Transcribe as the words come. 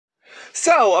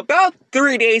So, about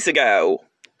 3 days ago,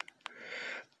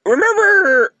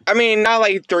 not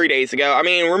like 3 days ago,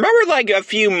 remember like a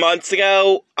few months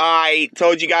ago, I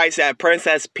told you guys that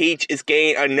Princess Peach is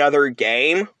getting another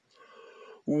game?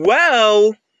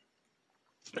 Well,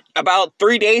 about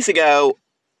 3 days ago,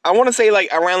 I want to say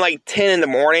like around like 10 in the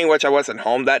morning, which I wasn't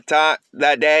home that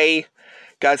day,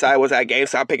 because I was at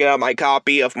GameStop picking up my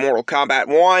copy of Mortal Kombat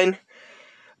 1.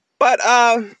 But,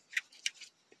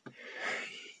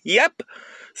 yep.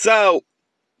 So,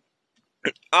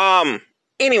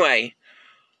 anyway,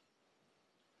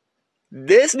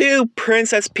 this new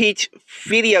Princess Peach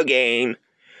video game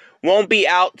won't be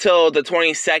out till the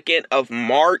 22nd of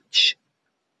March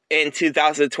in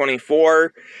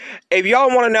 2024. If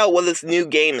y'all want to know what this new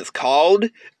game is called,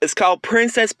 it's called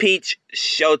Princess Peach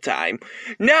Showtime.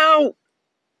 Now,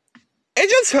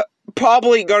 it's just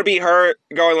probably going to be her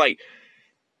going like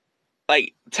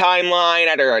timeline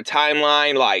after a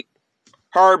timeline, like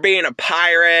her being a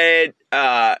pirate,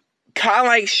 kind of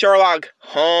like Sherlock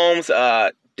Holmes,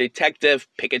 Detective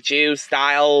Pikachu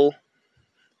style.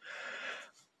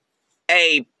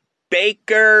 A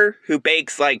baker who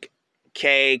bakes like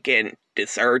cake and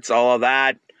desserts, all of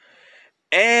that.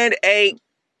 And a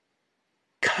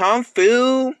kung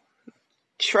fu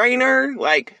trainer,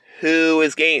 like, who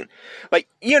is getting, like,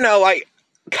 you know, like,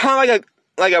 kind of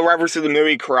like a reference to the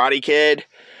movie Karate Kid.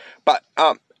 But,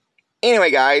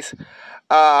 anyway, guys,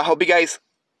 hope you guys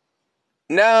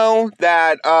know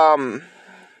that,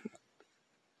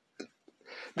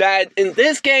 that in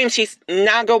this game, she's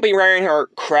not going to be wearing her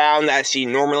crown that she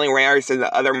normally wears in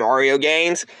the other Mario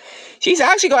games. She's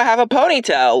actually going to have a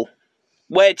ponytail,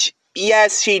 which,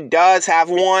 yes, she does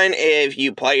have one if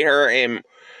you play her and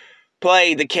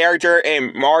play the character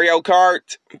in Mario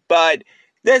Kart, but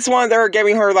this one, they're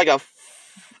giving her like an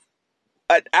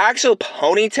actual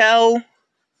ponytail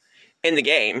in the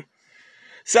game.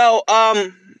 So, but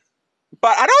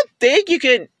I don't think you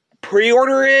could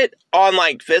pre-order it on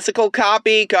like physical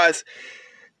copy, because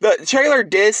the trailer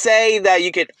did say that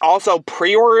you could also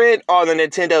pre-order it on the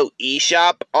Nintendo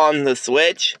eShop on the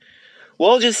Switch.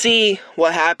 We'll just see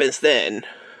what happens then.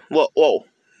 Whoa,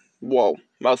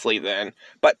 mostly then.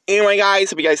 But anyway,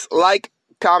 guys, if you guys like,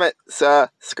 comment,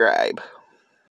 subscribe.